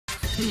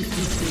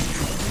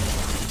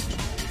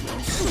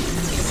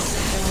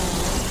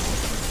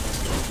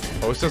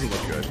Oh, this doesn't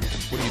look good.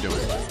 What are you doing?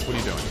 What are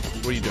you doing?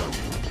 What are you doing?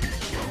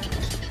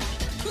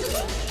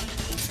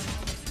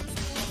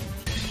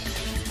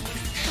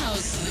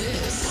 How's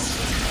this?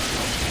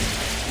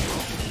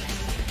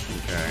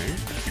 Okay.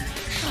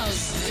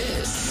 How's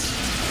this?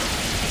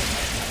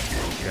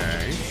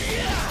 Okay.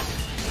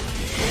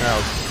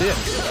 How's this?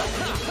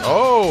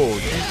 Oh,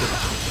 Jesus.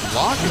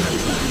 Blocking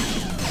everything.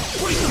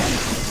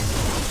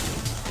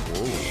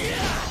 Whoa.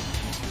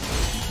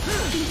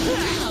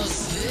 How's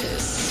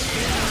this?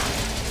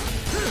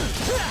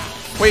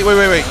 Wait.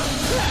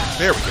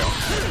 There we go.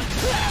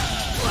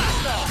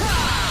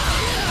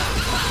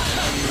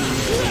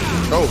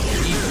 Oh,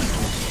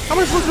 Jesus. How am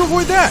I supposed to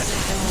avoid that?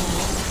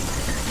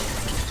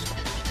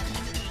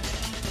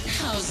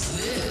 How's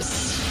this?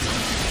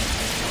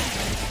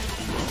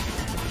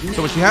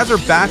 So when she has her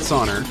bats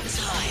on her,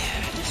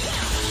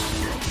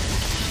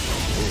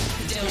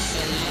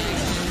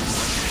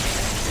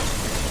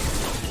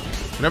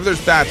 whenever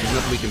there's bats, there's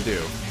nothing we can do.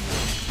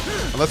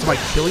 Unless, am I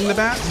killing the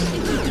bats?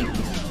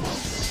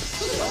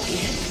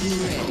 Maybe?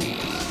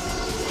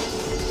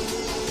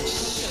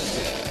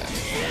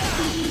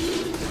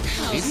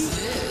 I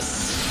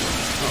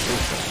don't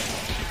think so.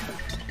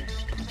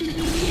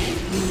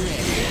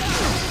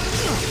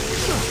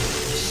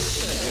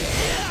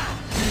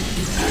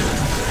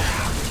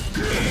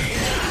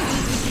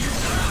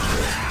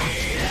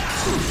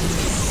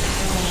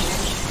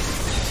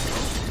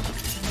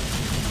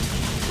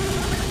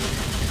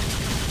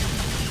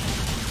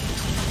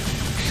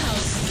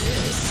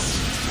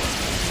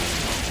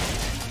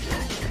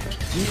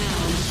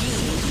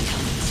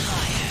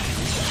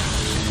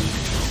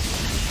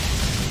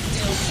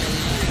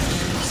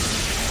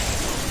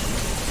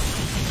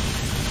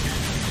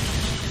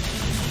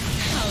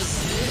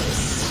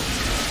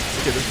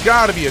 Okay, there's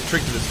gotta be a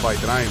trick to this fight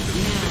that I am just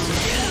missing.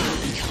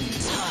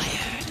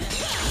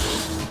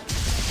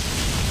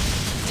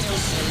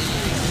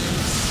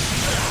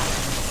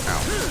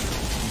 Ow.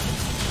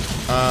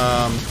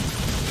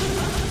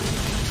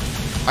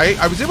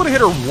 I was able to hit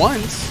her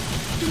once.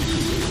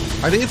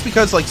 I think it's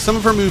because like some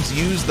of her moves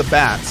use the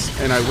bats,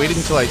 and I waited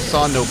until I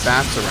saw no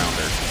bats around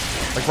her.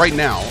 Like right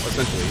now,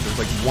 essentially, there's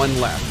like one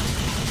left.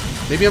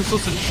 Maybe I'm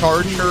supposed to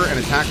charge her and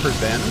attack her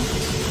then?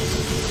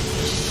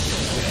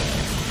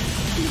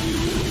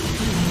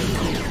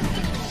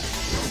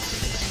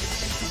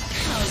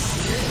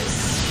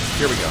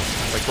 Here we go.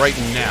 Like right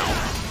now.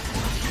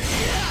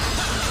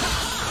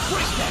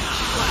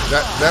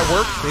 That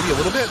worked? Maybe a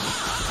little bit?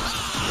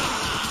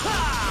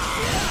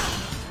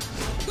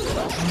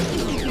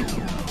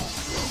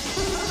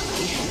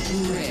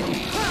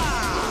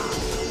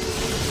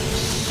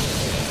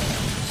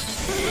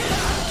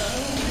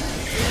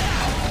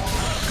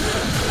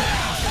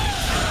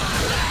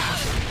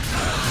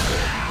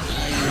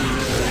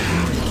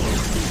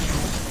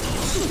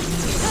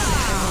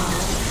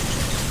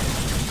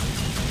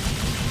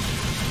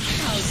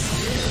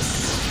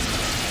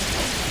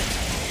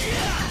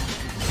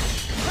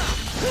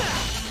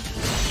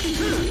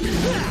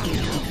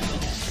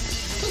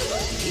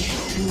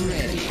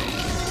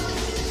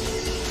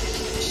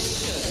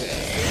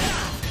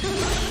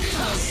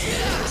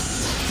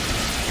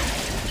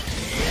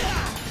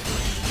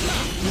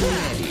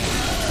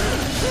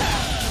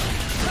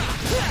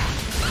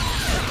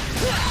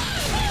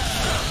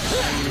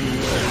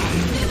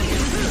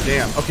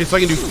 Damn. Okay, so I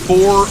can do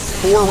four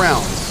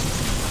rounds.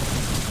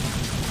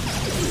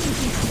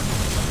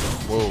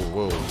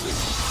 Whoa.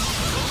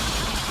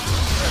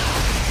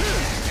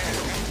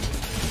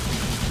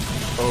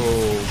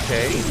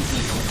 Okay.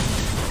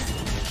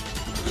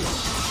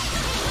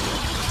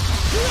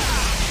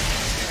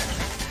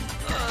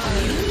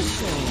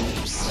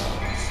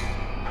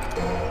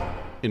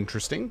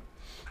 Interesting.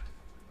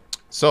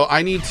 So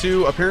I need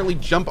to apparently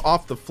jump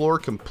off the floor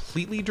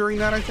completely during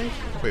that, I think.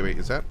 Wait,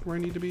 is that where I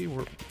need to be?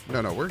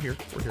 No, we're here.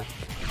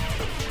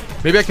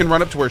 Maybe I can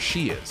run up to where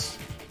she is.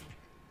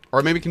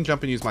 Or maybe I can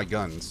jump and use my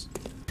guns.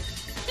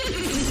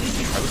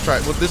 Alright, let's try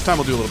it. Well, this time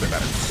we'll do a little bit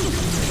better.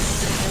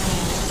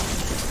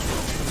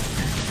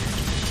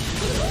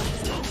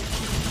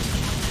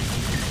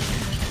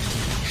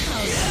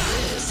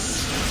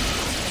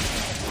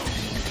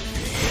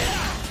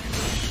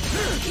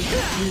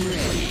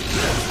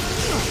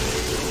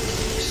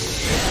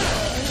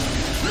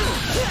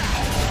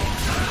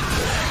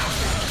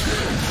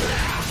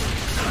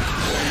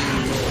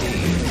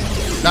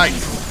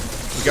 Nice.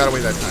 We got away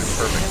that time.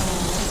 Perfect.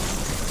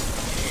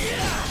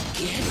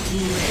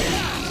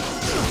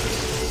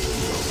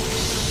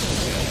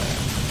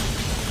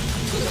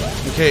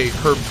 Okay,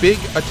 her big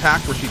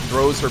attack where she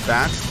throws her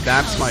bats,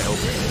 that's my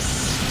opening.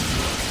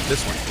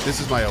 This one. This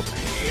is my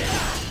opening.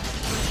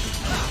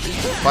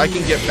 If I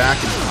can get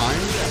back in time,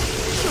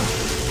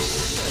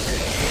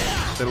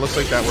 then it looks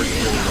like that works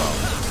really well.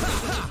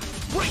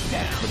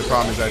 But the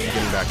problem is actually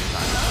getting back in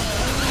time.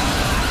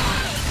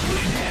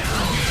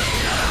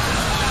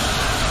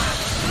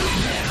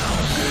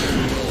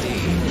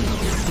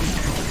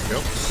 There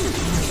we go.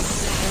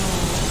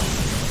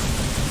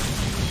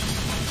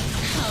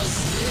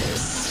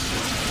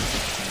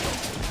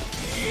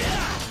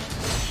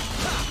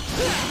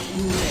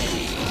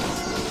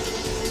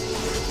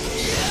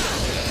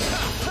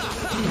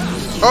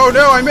 Oh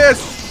no, I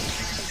missed!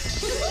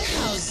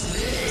 How's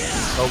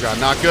this? Oh god,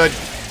 not good.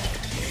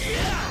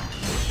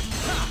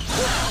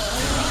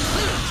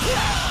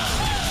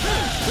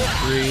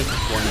 Three,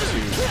 1,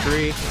 2,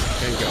 3,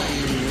 and go.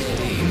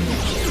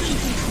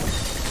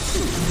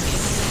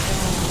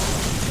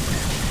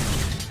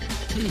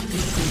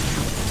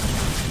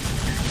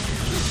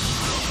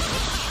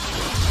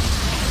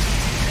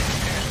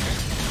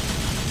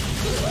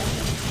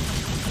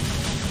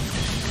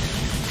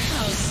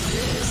 How's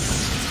this?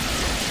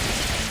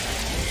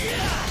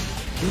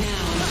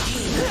 Now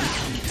you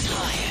become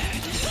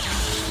tired.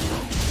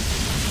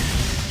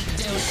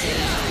 Don't say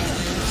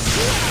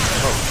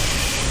Oh,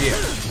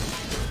 shit.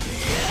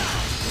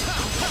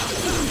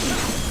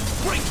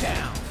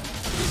 Breakdown.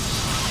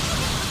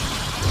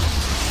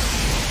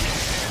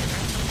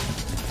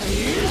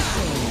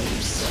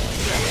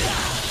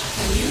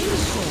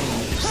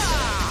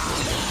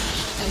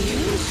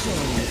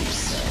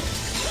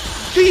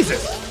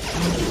 Jesus!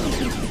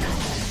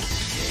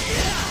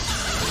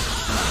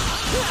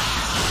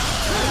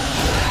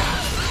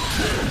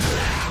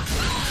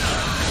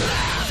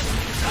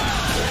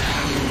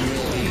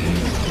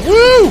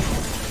 Woo!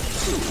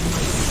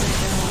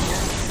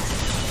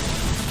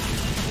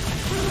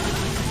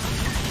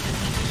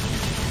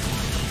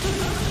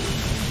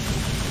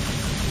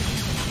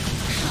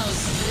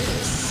 how's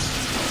this?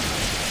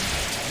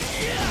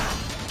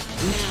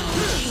 Now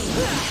you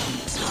become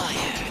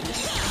tired.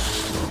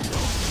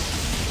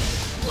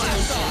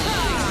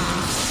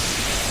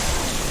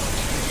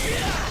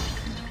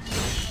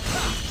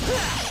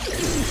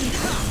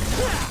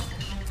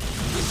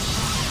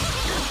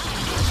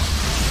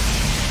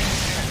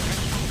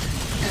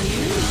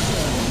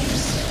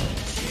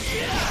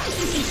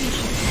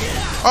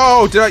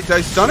 Oh, did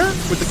I stun her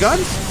with the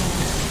guns?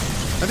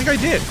 I think I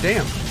did.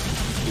 Damn.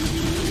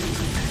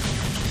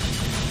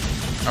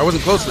 I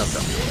wasn't close enough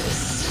though.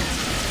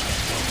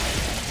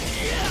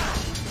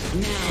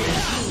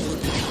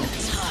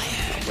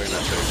 Wait a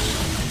minute.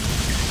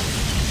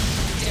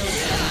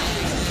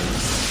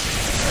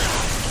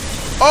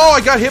 Oh,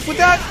 I got hit with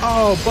that?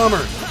 Oh,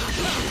 bummer.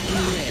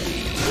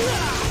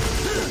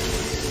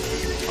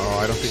 Oh,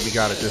 I don't think we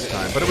got it this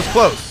time, but it was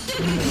close.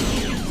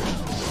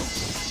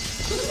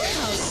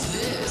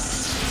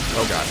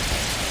 Oh god.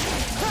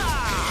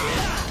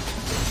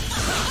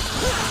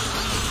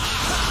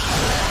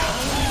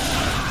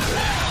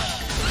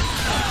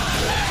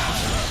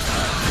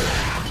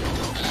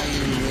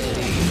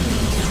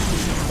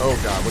 Oh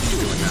god, what are you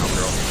doing now,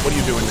 girl? What are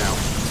you doing now?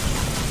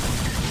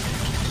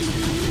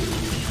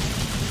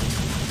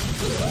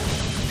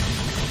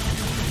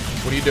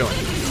 What are you doing?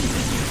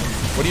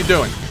 What are you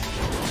doing?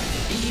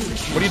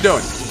 What are you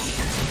doing?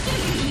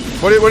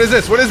 What is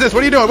this? What is this?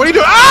 What are you doing? What are you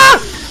doing? Ah!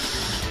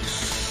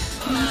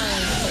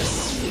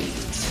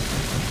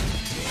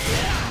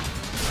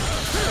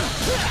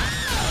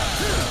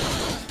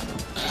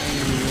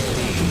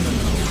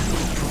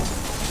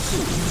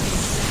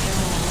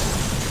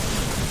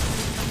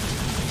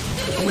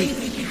 Oh, wait.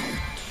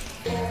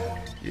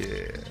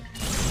 Yeah.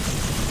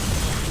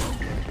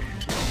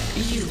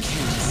 You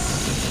can't.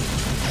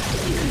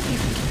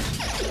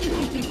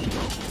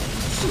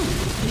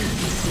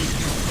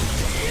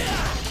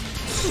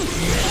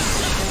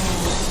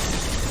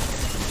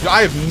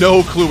 I have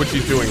no clue what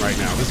she's doing right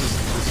now. This is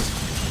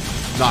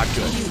not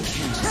good.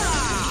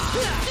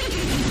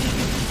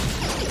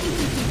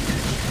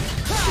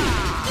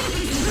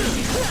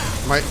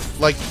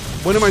 Like,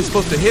 when am I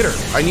supposed to hit her?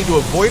 I need to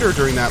avoid her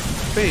during that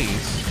phase.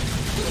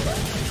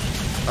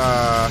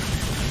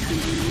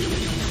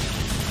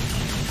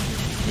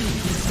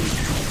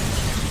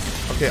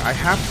 Okay, I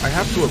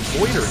have to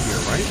avoid her here,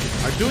 right?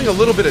 I'm doing a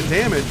little bit of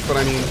damage, but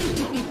I mean...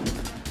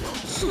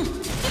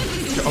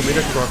 Oh, maybe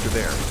I can go after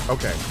there.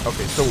 Okay,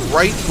 okay. So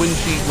right when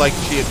she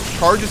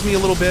charges me a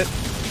little bit,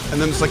 and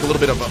then it's like a little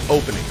bit of an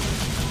opening.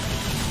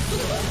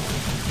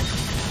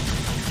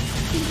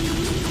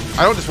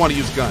 I don't just want to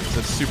use guns.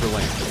 That's super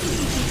lame.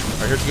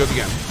 Alright, here she goes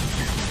again.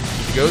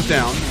 She goes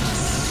down,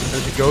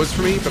 and she goes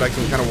for me, but I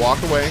can kind of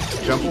walk away,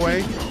 jump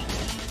away,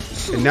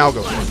 and now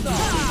go for it.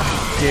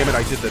 Oh, damn it,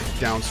 I did the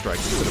down strike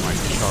instead of my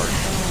charge.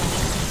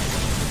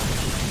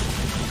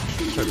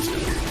 Try this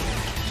again.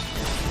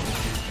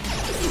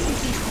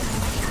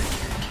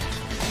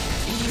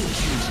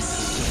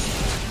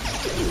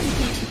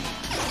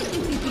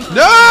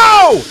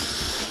 No!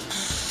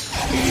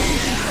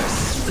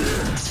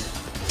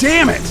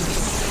 Damn it!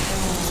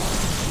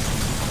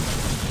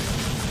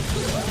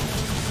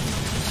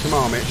 Come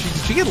on, man.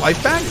 Did she get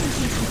life back?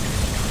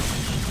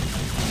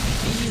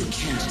 You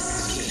can't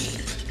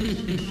escape.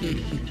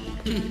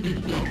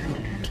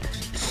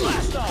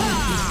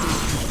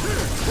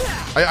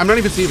 I'm not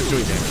even seeing if it's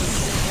doing damage.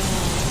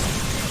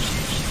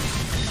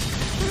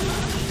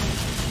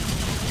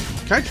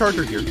 Can I charge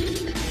her here?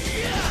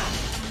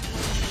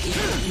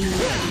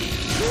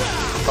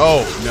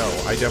 Oh, no.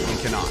 I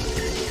definitely cannot.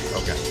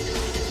 Okay.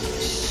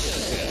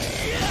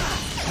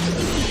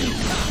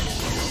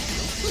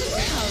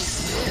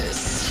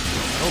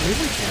 Oh,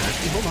 maybe we can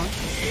actually. Hold on.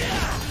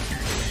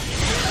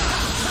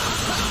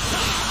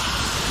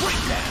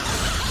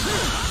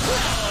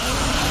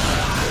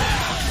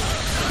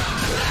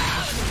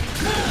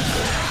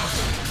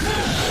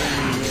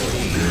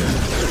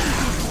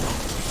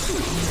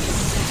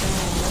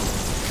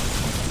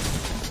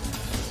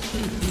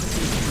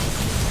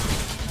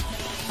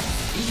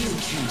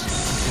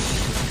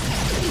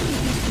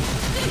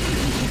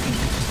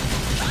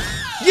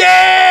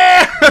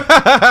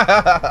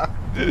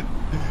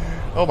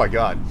 Oh my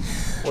god.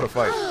 What a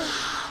fight.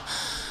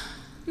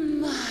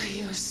 My,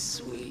 you're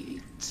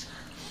sweet.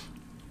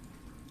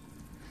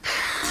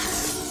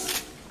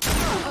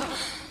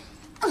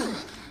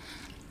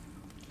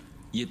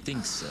 You'd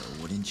think so,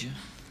 wouldn't you?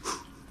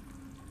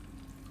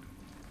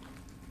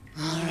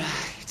 All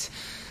right.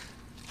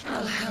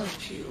 I'll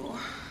help you.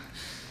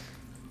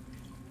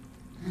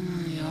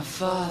 Your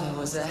father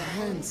was a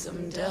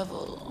handsome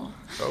devil.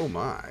 Oh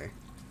my.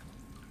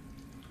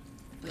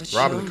 But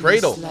Robbing you the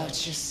cradle.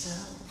 slouch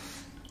yourself.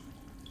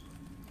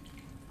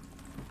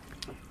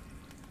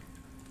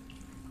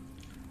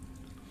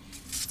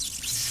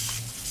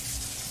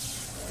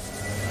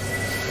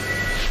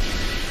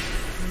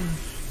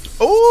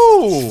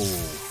 Ooh!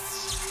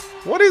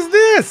 What is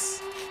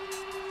this?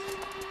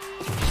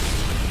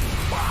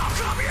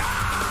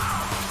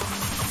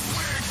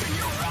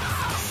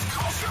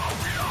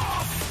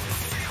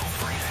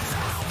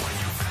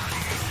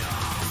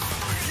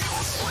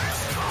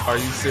 Are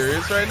you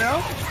serious right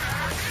now?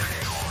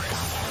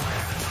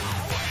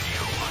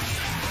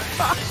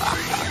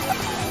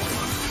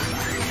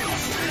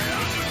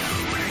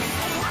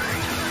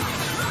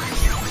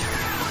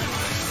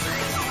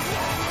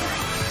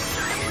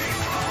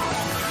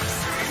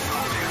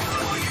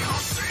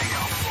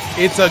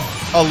 It's a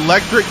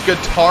electric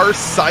guitar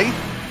scythe.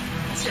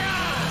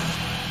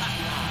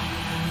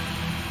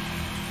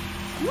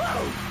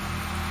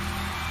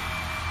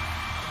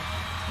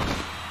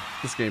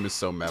 This game is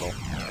so metal.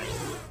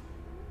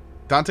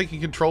 Dante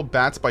can control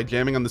bats by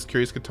jamming on this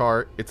curious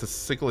guitar. It's a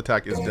single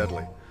attack is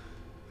deadly.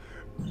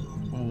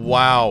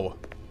 Wow.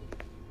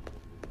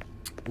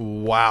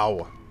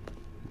 Wow.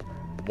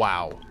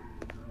 Wow.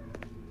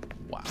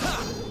 Wow.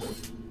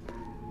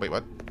 Wait,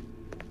 what?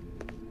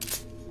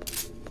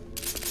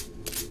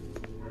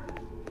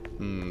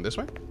 This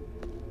way?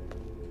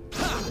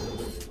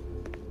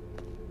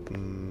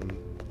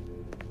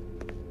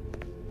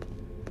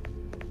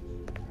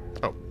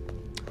 Oh.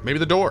 Maybe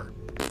the door.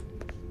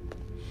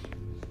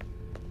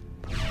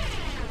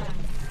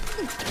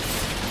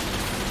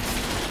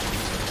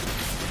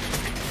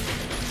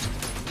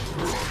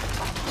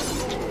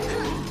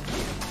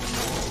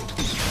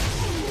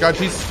 God,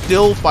 she's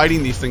still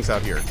fighting these things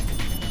out here.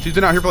 She's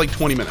been out here for like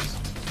 20 minutes.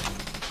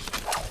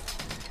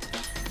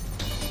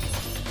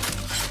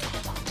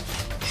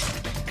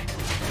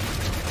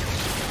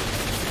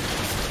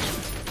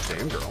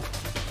 Damn, girl.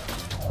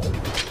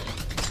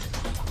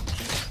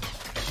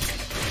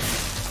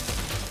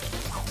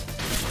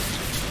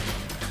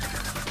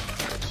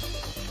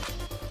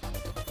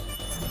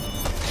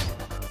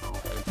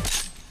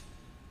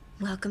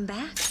 Welcome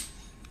back.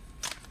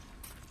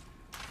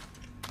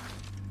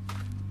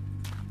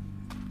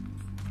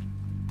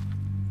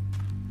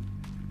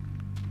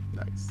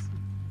 Nice.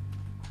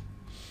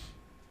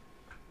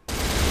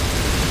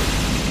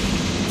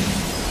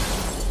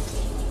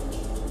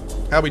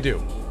 How we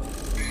do?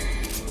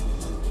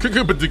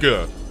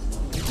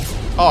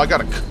 Oh, I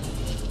got a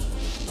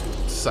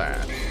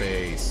sad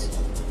face.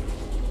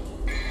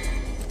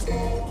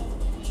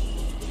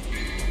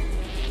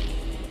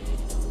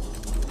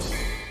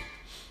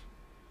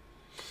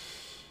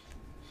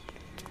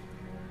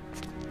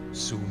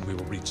 Soon we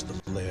will reach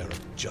the lair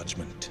of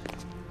judgment.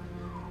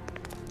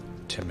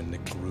 Tim and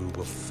Negru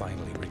will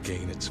finally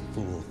regain its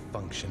full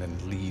function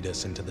and lead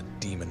us into the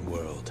demon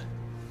world.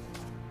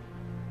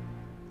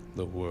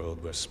 The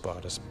world where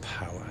Sparta's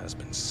power has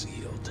been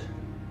sealed.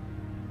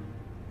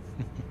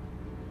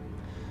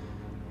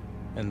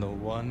 And the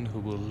one who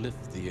will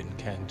lift the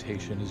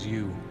incantation is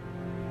you.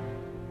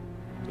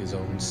 His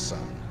own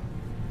son.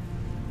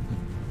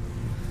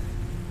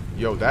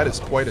 Yo, that is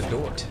quite a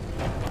door.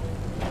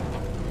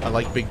 I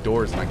like big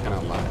doors and I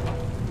cannot lie.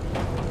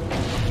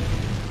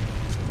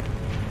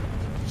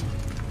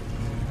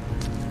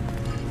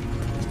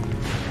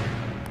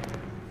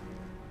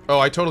 Oh,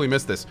 I totally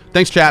missed this.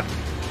 Thanks, chat.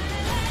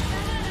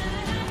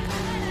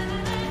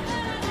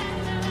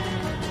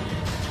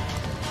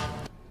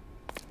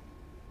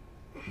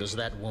 Does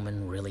that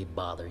woman really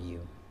bother you?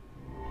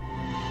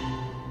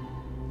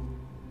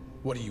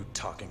 What are you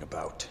talking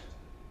about?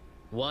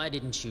 Why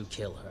didn't you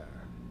kill her?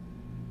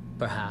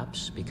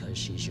 Perhaps because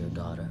she's your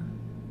daughter?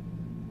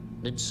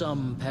 Did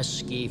some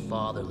pesky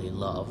fatherly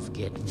love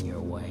get in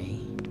your way?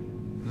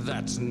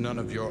 That's none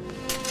of your...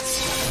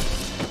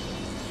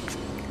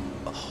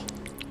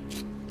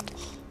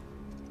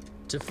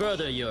 To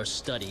further your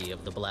study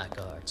of the black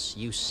arts,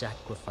 you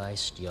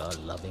sacrificed your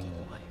loving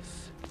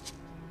wife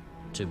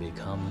to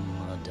become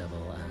a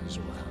devil as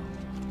well.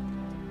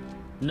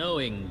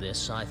 Knowing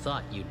this, I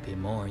thought you'd be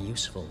more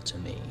useful to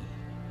me.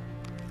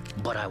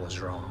 But I was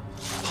wrong.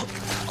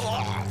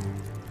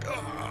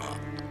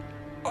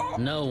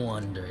 No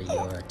wonder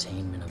your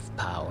attainment of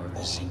power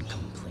is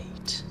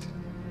incomplete.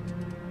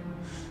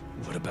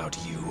 What about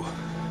you?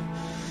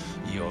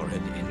 You're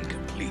an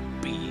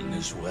incomplete being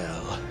as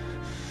well.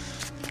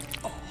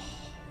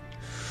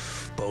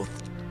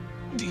 Both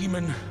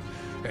demon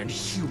and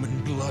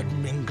human blood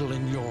mingle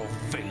in your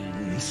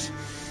veins.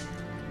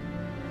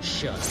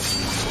 Shut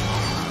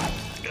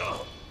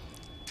up.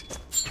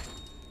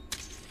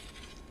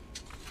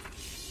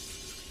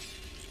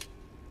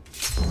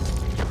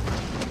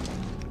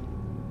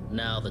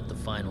 now that the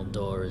final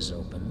door is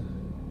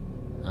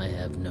open, I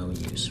have no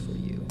use for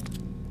you.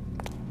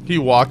 He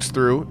walks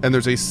through, and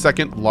there's a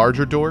second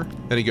larger door,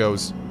 and he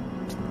goes,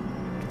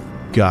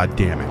 God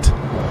damn it.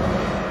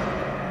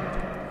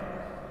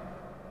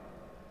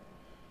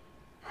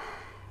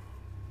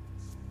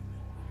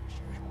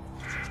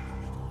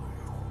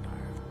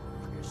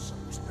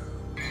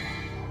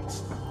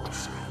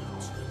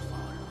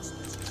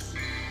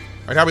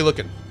 Alright, how we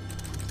looking?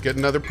 Get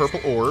another purple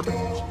orb.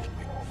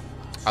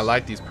 I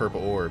like these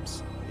purple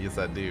orbs. Yes,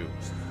 I do.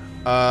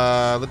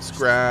 Let's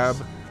grab...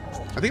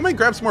 I think I might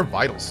grab some more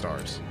vital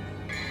stars.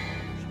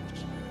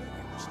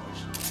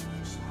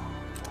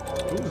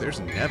 Ooh, there's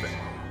Nevin.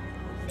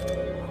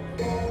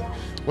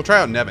 We'll try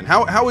out Nevin.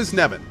 How is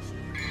Nevin?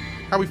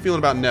 How are we feeling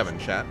about Nevin,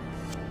 chat?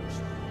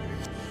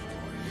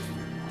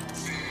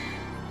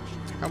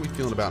 How are we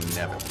feeling about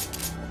Nevin?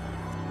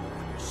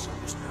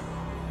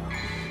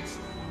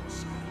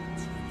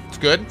 It's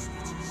good.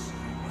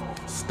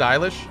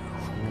 Stylish.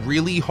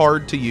 Really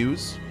hard to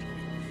use.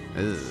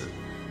 Ugh.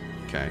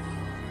 Okay.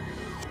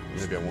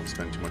 Maybe I won't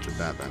spend too much of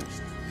that then.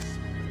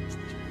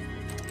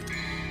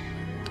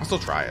 I'll still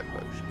try it,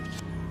 but...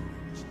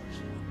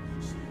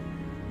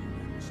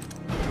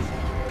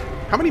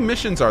 How many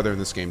missions are there in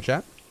this game,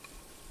 chat?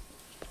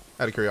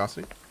 Out of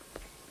curiosity.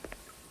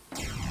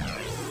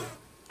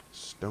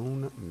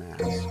 Stone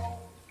mask.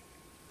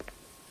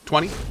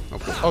 20? Oh,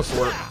 cool. Oh,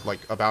 so we're like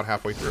about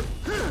halfway through.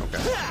 Okay.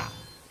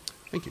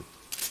 Thank you.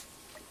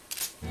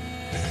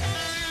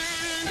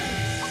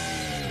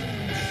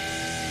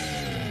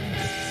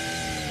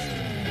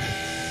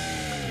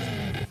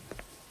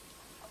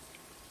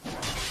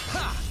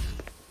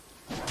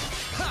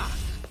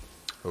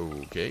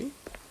 Okay.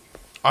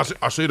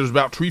 I say there's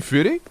about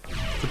 350?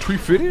 The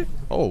 350?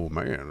 Oh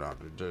man,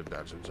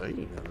 that's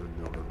insane. I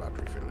didn't know about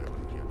 350.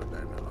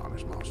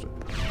 Honest monster.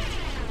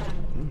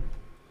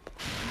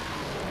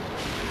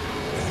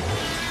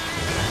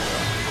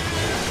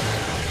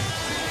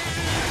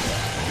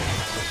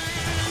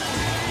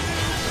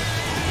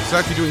 Is it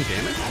actually doing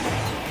damage?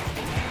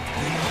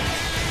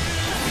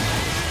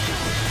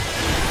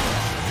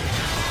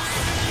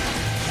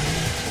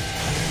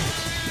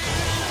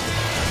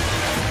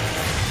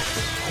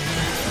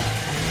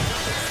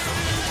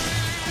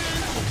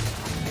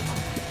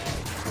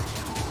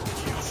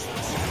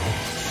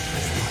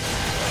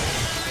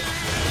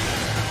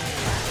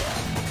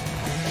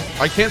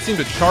 I can't seem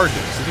to charge it.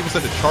 Some people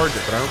said to charge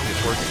it, but I don't think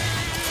it's working.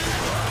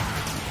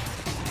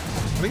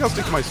 I think I'll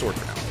stick to my sword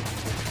for now.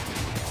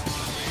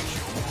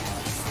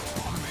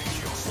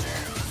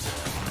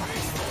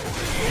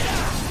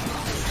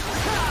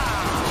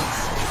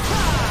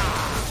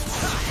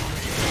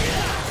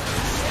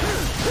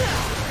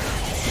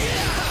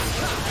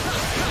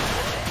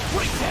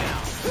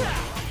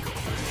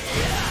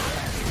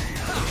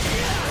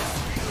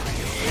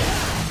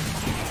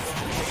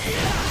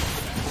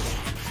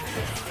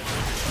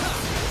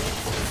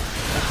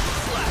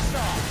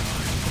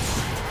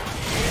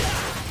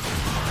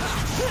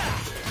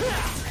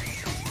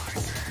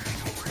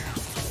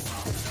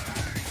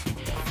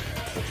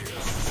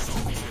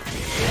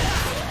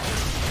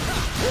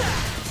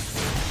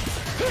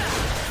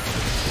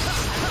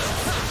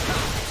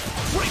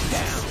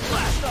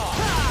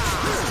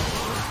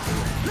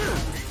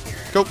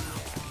 Go.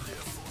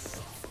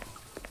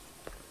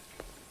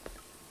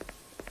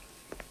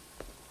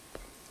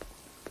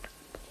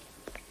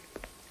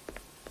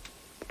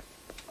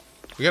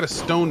 We got a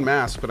stone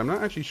mask, but I'm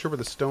not actually sure where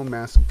the stone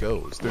mask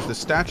goes. There's the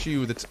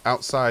statue that's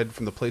outside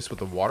from the place with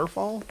the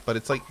waterfall, but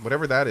it's like,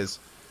 whatever that is,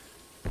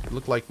 it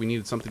looked like we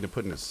needed something to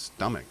put in his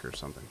stomach or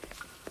something.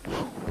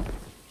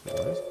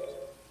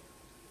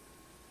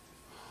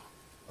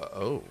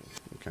 Oh,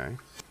 okay.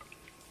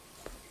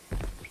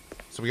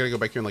 So we gotta go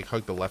back here and like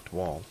hug the left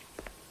wall.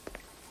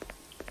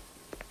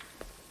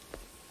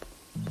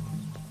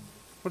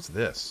 What's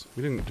this?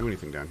 We didn't do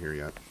anything down here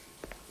yet.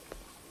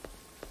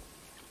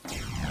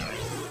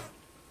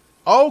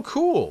 Oh,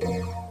 cool!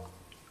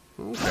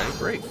 Okay,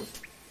 great.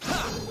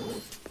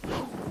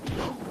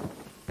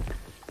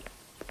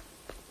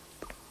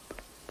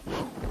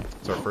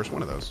 It's our first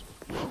one of those.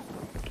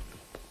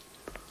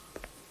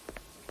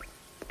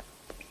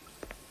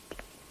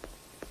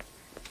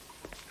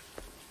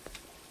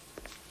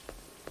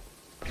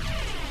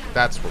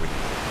 That's where we go.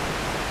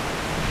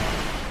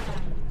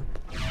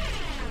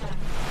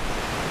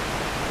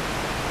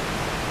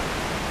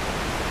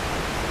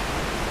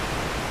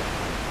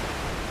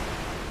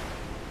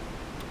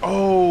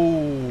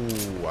 Oh,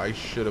 I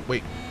should have.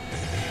 Wait,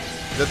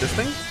 is that this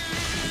thing?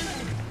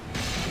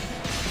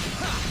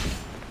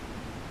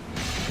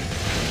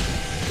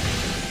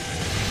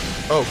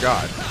 Oh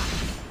God!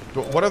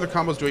 What other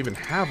combos do I even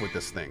have with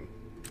this thing?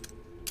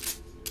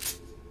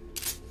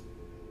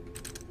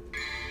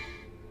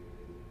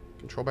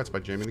 Control bats by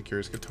jamming the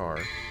Curious Guitar.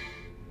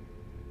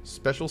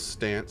 Special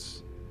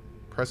stance.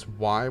 Press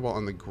Y while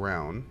on the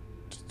ground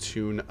to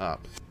tune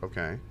up.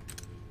 Okay.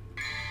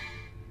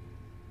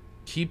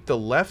 Keep the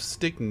left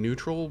stick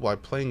neutral while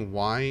playing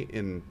Y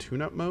in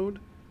tune-up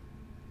mode.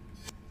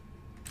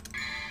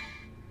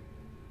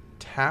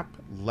 tap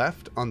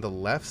left on the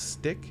left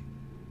stick.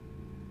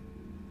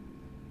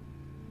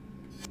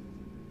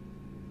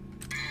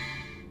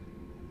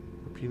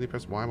 Repeatedly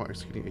press Y while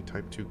executing a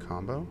type 2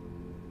 combo.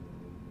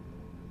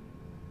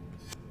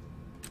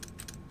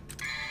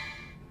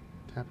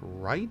 Tap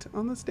right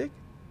on the stick?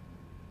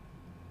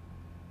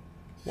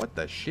 What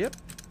the shit?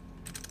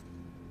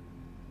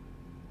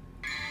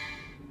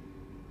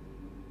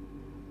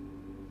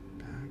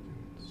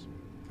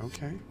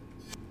 Okay.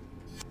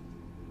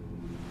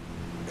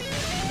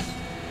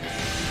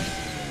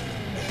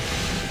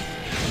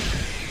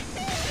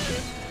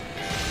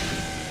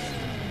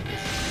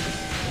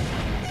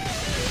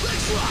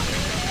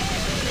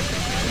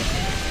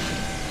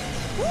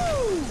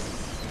 Woo!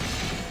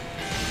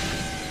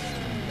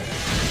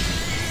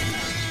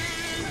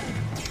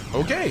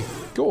 Okay,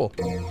 cool.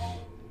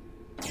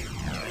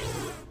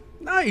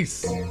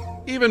 Nice!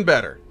 Even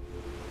better.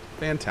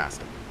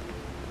 Fantastic.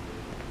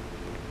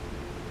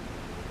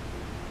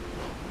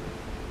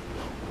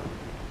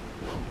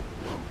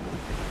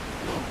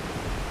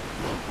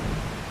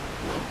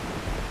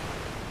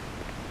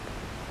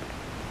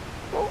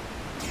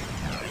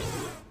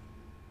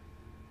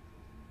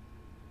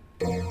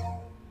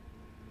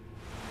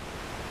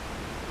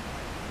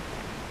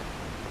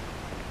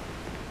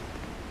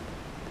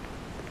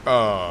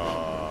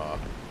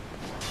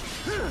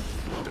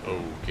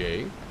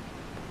 Okay.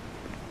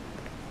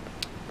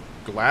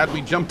 Glad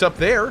we jumped up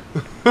there.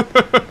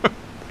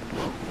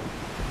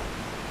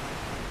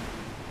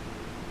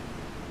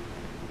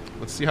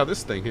 Let's see how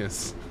this thing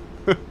is.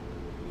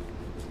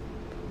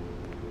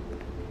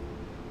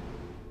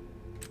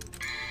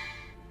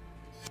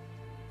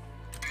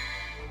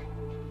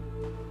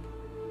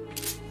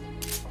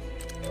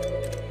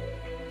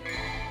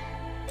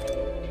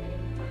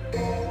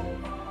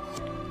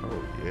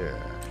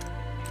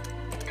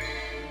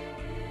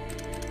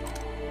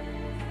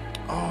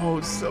 Oh,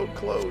 so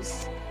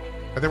close.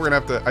 I think we're gonna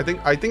have to. I think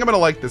I'm gonna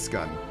like this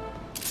gun.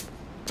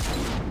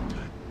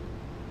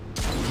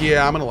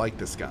 Yeah, I'm gonna like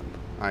this gun.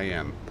 I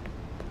am.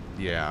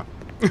 Yeah.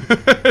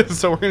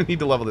 So we're gonna need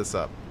to level this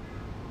up.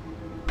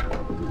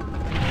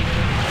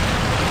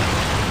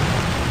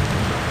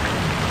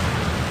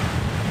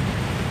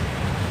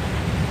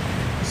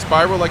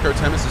 Spiral like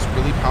Artemis is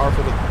really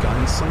powerful with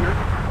Gunslinger.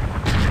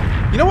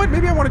 You know what?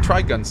 Maybe I want to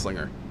try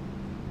Gunslinger.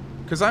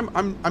 Because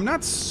I'm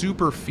not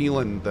super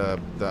feeling the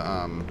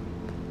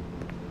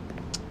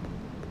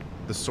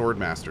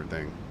Swordmaster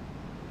thing.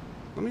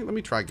 Let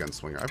me try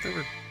Gunslinger. I've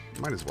never.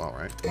 Might as well,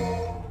 right?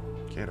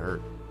 Can't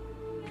hurt.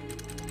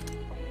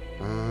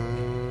 I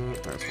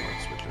just want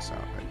to switch this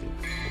out. I think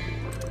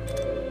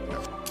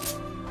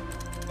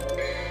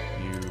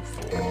you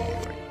for you, I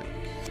think.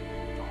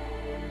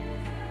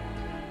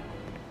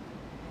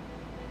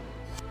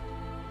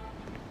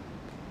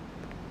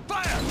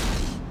 Fire!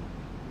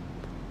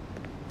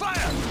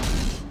 Fire!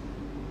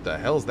 The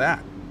hell's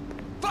that?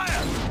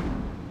 Fire!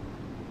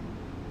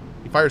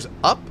 He fires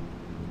up?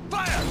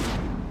 Fire!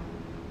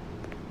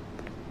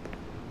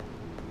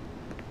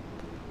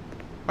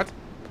 What?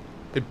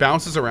 It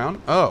bounces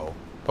around? Oh,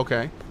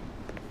 okay.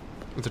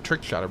 It's a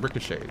trick shot. It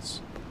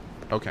ricochets.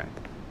 Okay.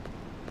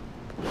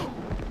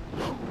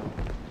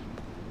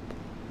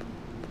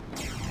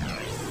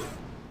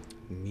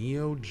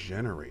 Neo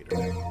generator.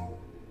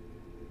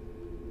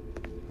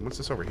 What's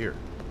this over here?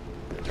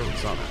 I totally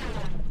saw that.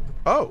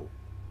 Oh!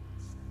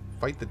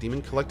 Fight the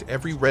demon. Collect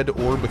every red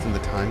orb within the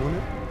time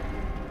limit?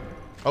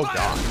 Oh,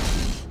 God.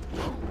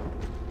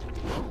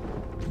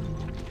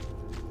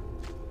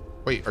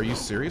 Wait, are you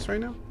serious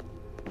right now?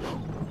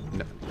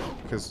 No.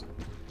 Because...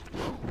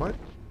 What?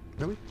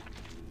 Really?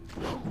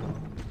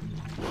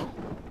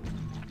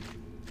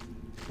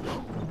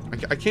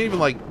 I can't even,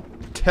 like,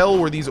 tell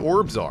where these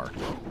orbs are.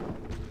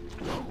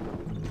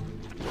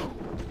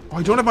 Oh,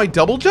 I don't have my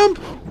double jump?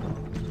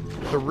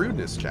 The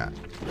rudeness, chat.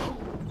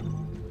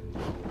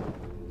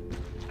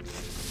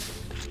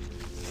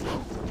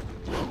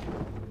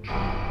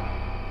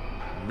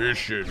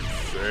 Mission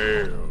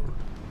failed.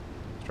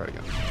 Let's try it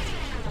again.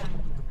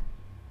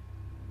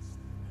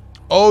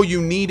 Oh,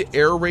 you need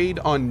air raid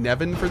on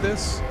Nevin for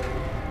this?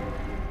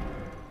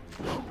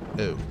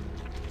 Oh.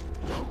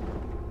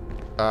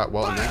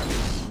 Well, in that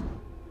case,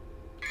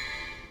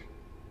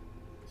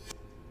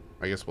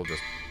 I guess we'll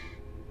just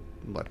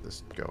let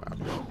this go out.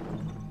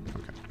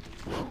 Okay.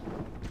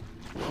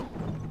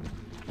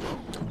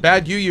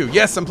 Bad Yu.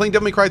 Yes, I'm playing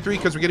Devil May Cry 3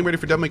 because we're getting ready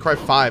for Devil May Cry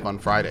 5 on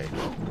Friday.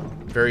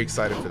 Very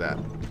excited for that.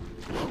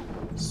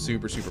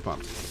 Super, super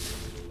pumped.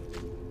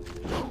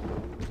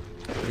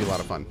 It'll be a lot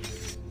of fun.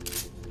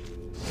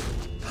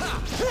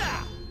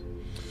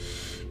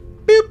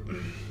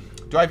 Boop.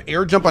 Do I have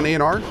air jump on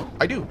A&R?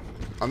 I do.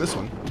 On this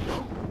one.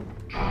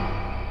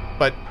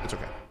 But it's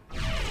okay.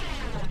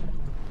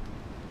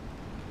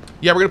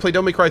 Yeah, we're going to play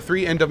Devil May Cry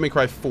 3 and Devil May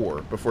Cry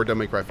 4 before Devil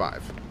May Cry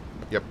 5.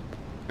 Yep.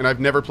 And I've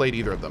never played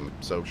either of them,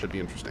 so it should be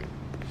interesting.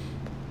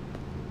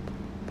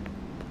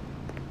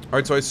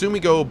 Alright, so I assume we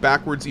go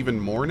backwards even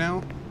more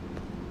now.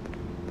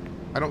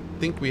 I don't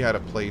think we had a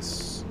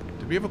place...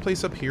 Did we have a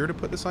place up here to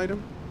put this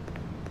item?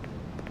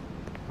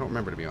 don't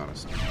remember, to be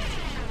honest.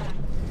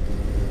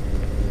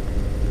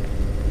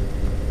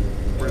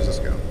 Where does this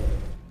go?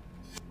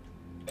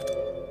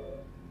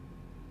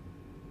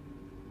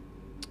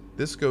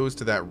 This goes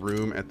to that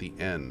room at the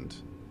end.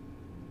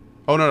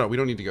 Oh, no, we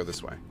don't need to go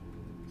this way.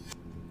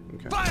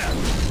 Okay. Fire!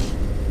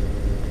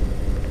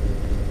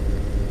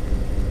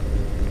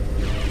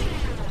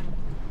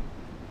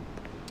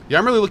 Yeah,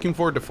 I'm really looking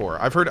forward to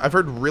 4. I've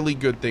heard really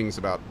good things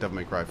about Devil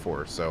May Cry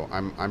 4, so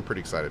I'm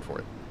pretty excited for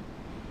it.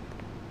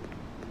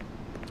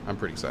 I'm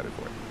pretty excited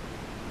for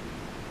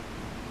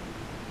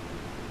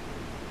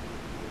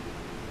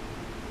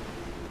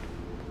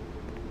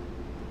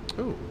it.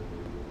 Ooh.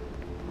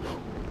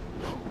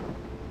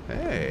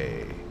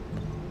 Hey.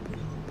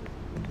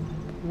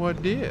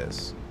 What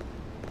is?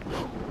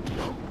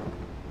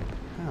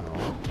 How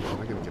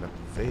am I gonna get up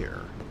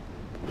there?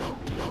 Oh.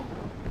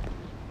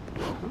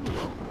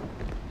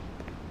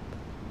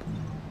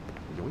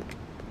 Yoink.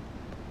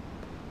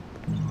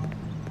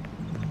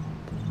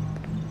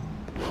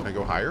 Can I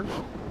go higher? No.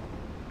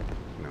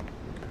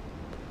 Okay.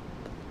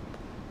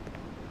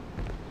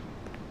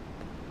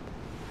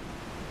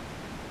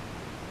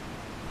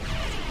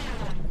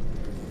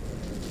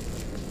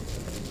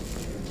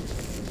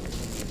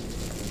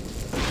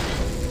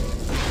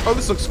 Oh,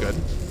 this looks good.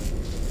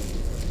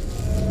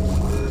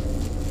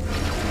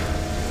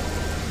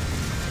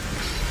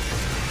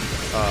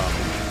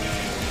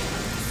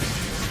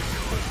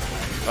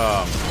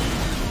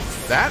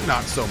 That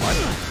not so much.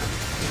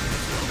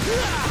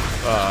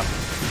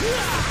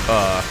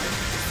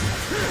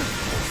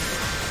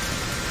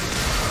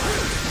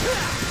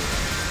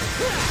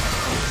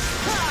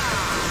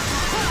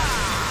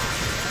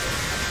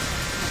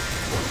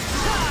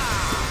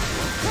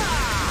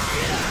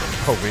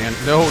 Oh man,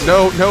 no,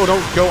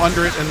 don't go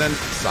under it and then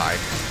sigh.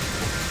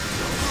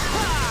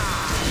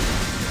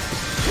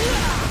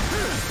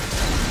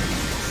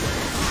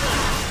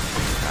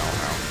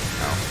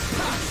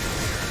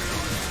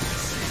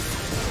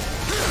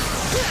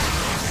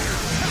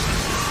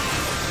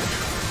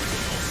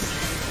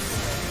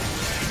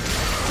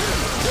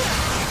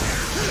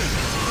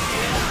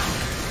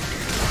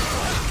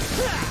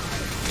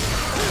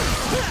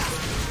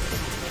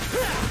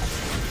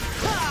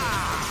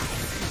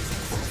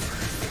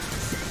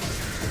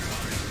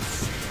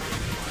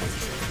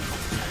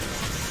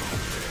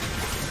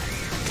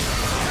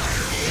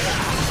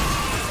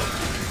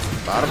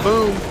 Bada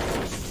boom.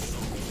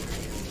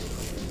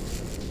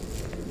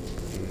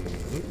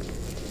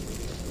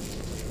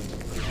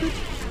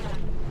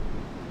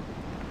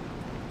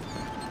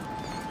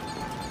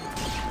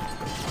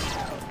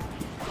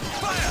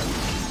 Fire!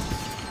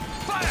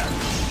 Fire!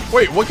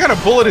 Wait, what kind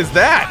of bullet is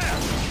that?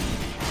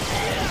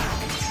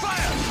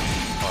 Fire!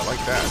 Oh, I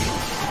like that.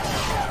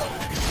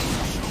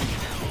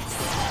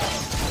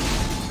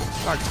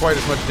 Not quite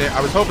as much damage.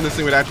 I was hoping this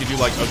thing would actually do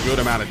like a good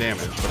amount of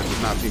damage, but it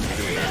does not seem to be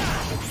doing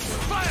that.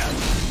 Fire!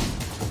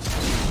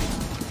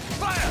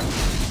 Fire!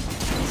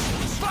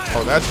 Fire!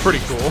 Oh, that's pretty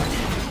cool.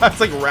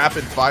 That's like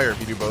rapid fire if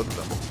you do both of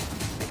them.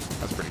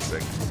 That's pretty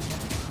sick.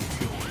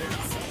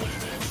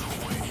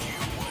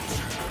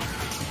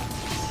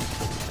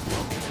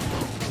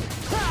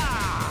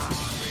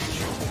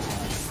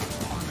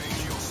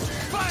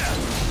 Fire!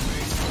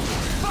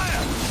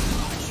 Fire!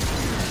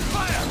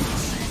 Fire!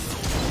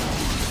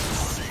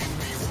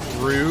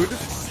 Rude.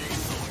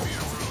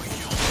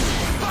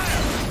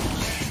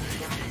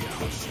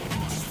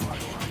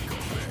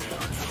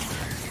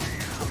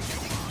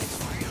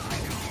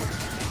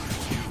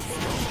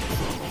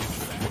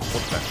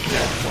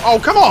 Oh,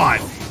 come on!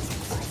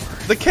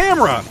 The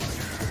camera! I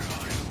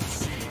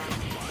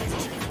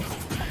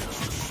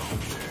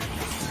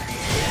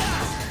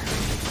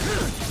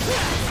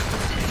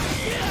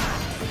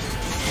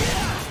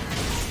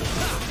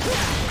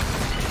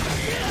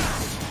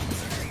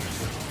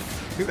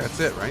think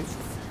that's it, right?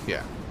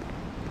 Yeah.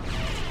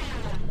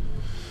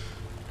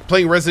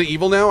 Playing Resident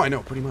Evil now? I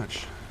know, pretty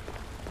much.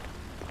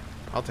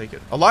 I'll take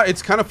it.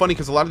 It's kind of funny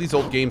because a lot of these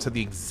old games have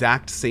the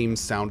exact same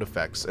sound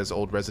effects as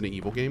old Resident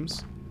Evil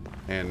games.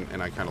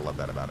 And I kind of love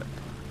that about it.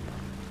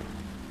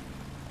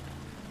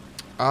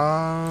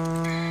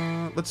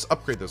 Let's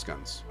upgrade those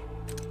guns.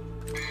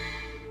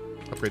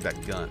 Upgrade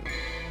that gun.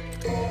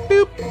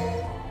 Boop.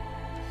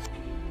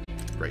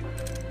 Great.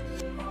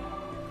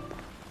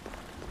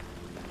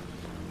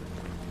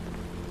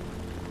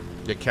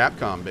 Yeah,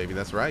 Capcom, baby.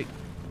 That's right.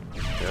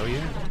 Hell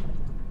yeah.